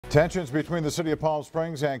Tensions between the city of Palm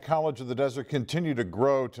Springs and College of the Desert continue to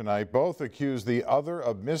grow tonight. Both accuse the other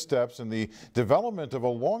of missteps in the development of a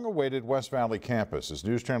long-awaited West Valley campus. As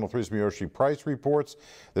News Channel 3's Miyoshi Price reports,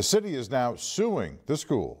 the city is now suing the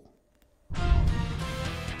school. COD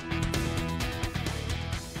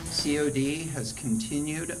has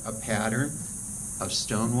continued a pattern of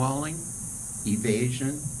stonewalling,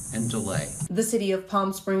 evasion, and delay. The city of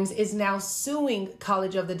Palm Springs is now suing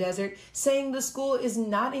College of the Desert, saying the school is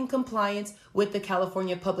not in compliance with the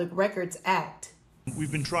California Public Records Act.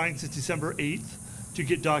 We've been trying since December 8th to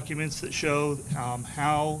get documents that show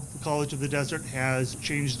how the College of the Desert has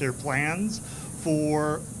changed their plans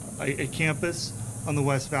for a campus on the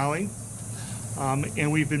West Valley.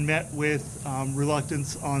 And we've been met with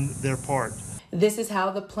reluctance on their part. This is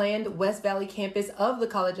how the planned West Valley campus of the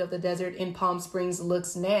College of the Desert in Palm Springs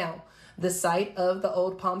looks now, the site of the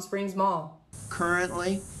old Palm Springs Mall.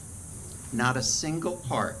 Currently, not a single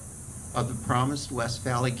part of the promised West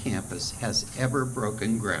Valley campus has ever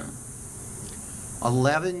broken ground.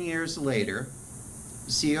 11 years later,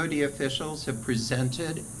 COD officials have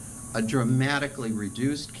presented a dramatically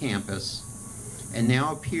reduced campus and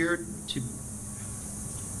now appear to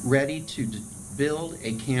ready to build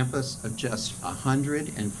a campus of just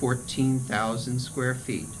 114,000 square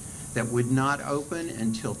feet that would not open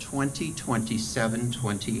until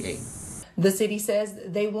 2027-28. The city says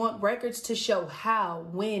they want records to show how,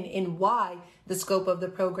 when, and why the scope of the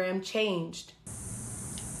program changed.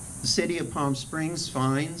 The city of Palm Springs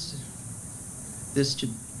finds this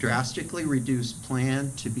drastically reduced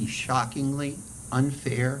plan to be shockingly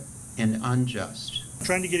unfair and unjust.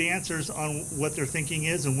 Trying to get answers on what their thinking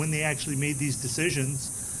is and when they actually made these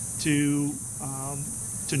decisions to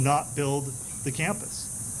not build the campus.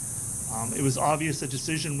 It was obvious a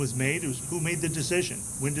decision was made. It was who made the decision?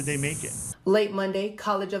 When did they make it? Late Monday,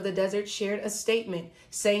 College of the Desert shared a statement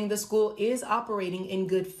saying the school is operating in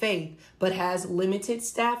good faith, but has limited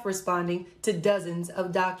staff responding to dozens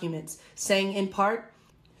of documents, saying in part,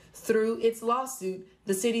 through its lawsuit,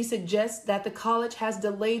 the city suggests that the college has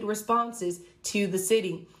delayed responses to the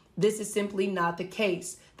city. This is simply not the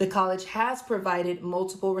case. The college has provided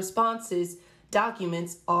multiple responses,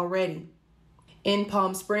 documents already. In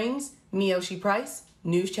Palm Springs, Miyoshi Price,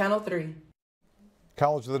 News Channel 3.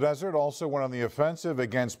 College of the Desert also went on the offensive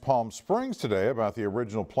against Palm Springs today about the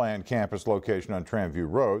original planned campus location on Tramview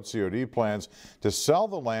Road. COD plans to sell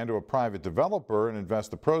the land to a private developer and invest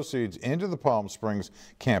the proceeds into the Palm Springs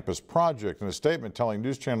campus project. In a statement telling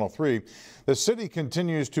News Channel 3, the city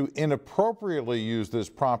continues to inappropriately use this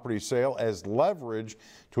property sale as leverage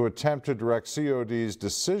to attempt to direct COD's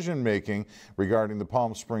decision-making regarding the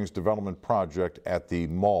Palm Springs development project at the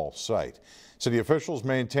mall site. City officials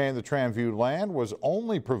maintain the Tramview land was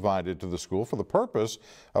only provided to the school for the purpose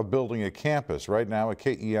of building a campus. Right now at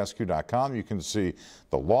KESQ.com you can see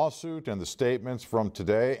the lawsuit and the statements from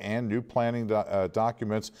today and new planning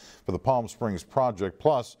documents for the Palm Springs project,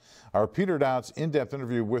 plus our Peter Doubt's in-depth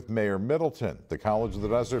interview with Mayor Middleton. The College of the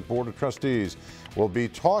Desert Board of Trustees will be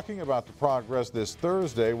talking about the progress this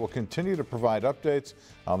Thursday. We'll continue to provide updates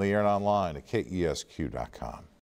on the air and online at KESQ.com.